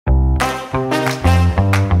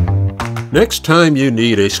Next time you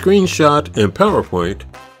need a screenshot in PowerPoint,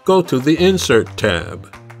 go to the Insert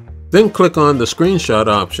tab. Then click on the screenshot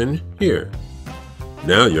option here.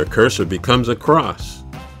 Now your cursor becomes a cross.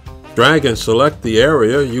 Drag and select the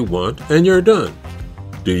area you want and you're done.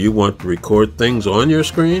 Do you want to record things on your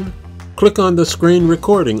screen? Click on the screen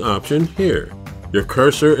recording option here. Your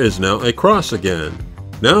cursor is now a cross again.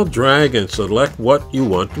 Now drag and select what you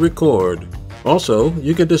want to record. Also,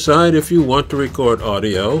 you can decide if you want to record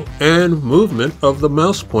audio and movement of the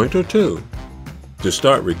mouse pointer too. To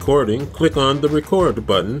start recording, click on the record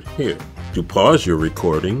button here. To pause your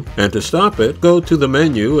recording and to stop it, go to the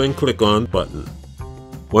menu and click on button.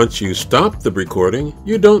 Once you stop the recording,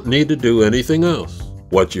 you don't need to do anything else.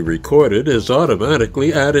 What you recorded is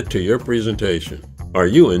automatically added to your presentation. Are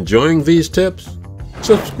you enjoying these tips?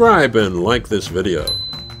 Subscribe and like this video.